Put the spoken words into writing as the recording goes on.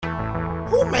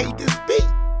Who made this beat?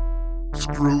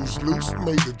 Screws Loose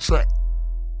made the track.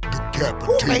 Decapitated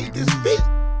Who made this music. beat?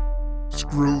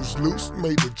 Screws Loose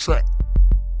made the track.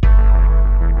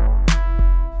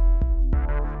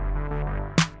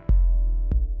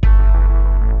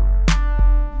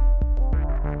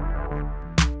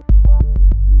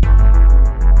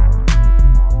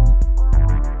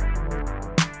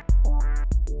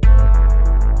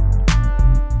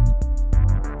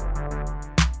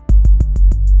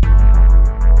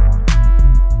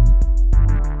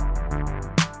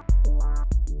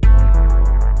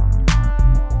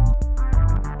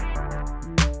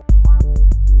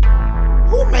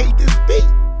 Who made this beat?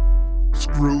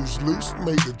 Screws Loose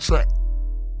made the track.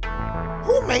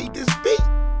 Who made this beat?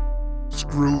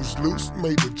 Screws Loose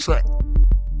made the track.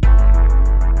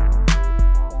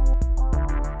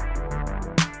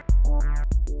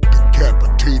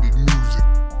 Decapitated music.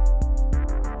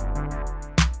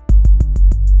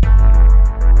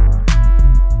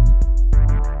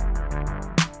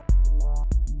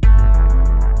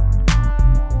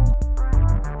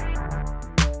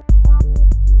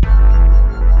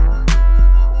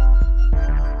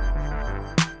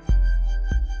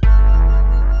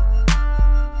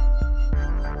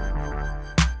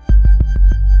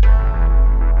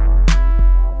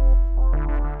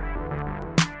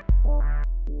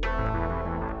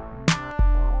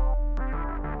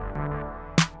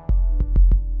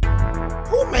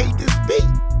 Who made this beat?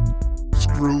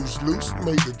 Screws Loose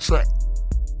made the track.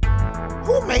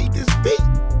 Who made this beat?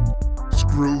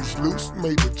 Screws Loose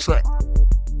made the track.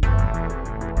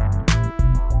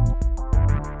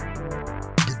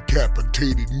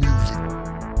 Decapitated music.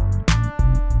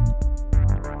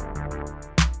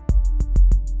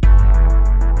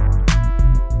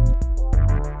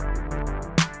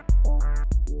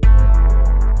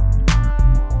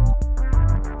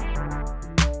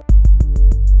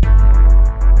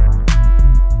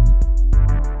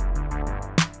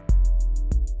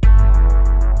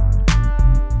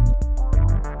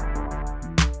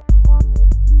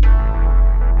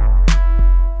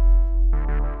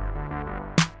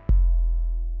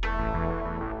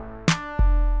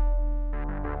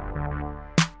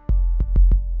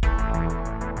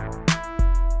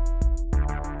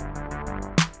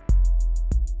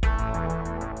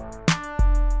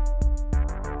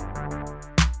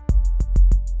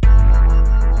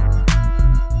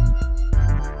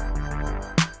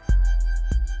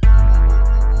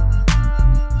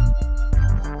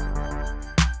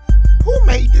 Who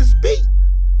made this beat?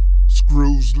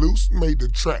 Screws Loose made the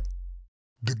track.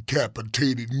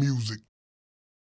 Decapitated music.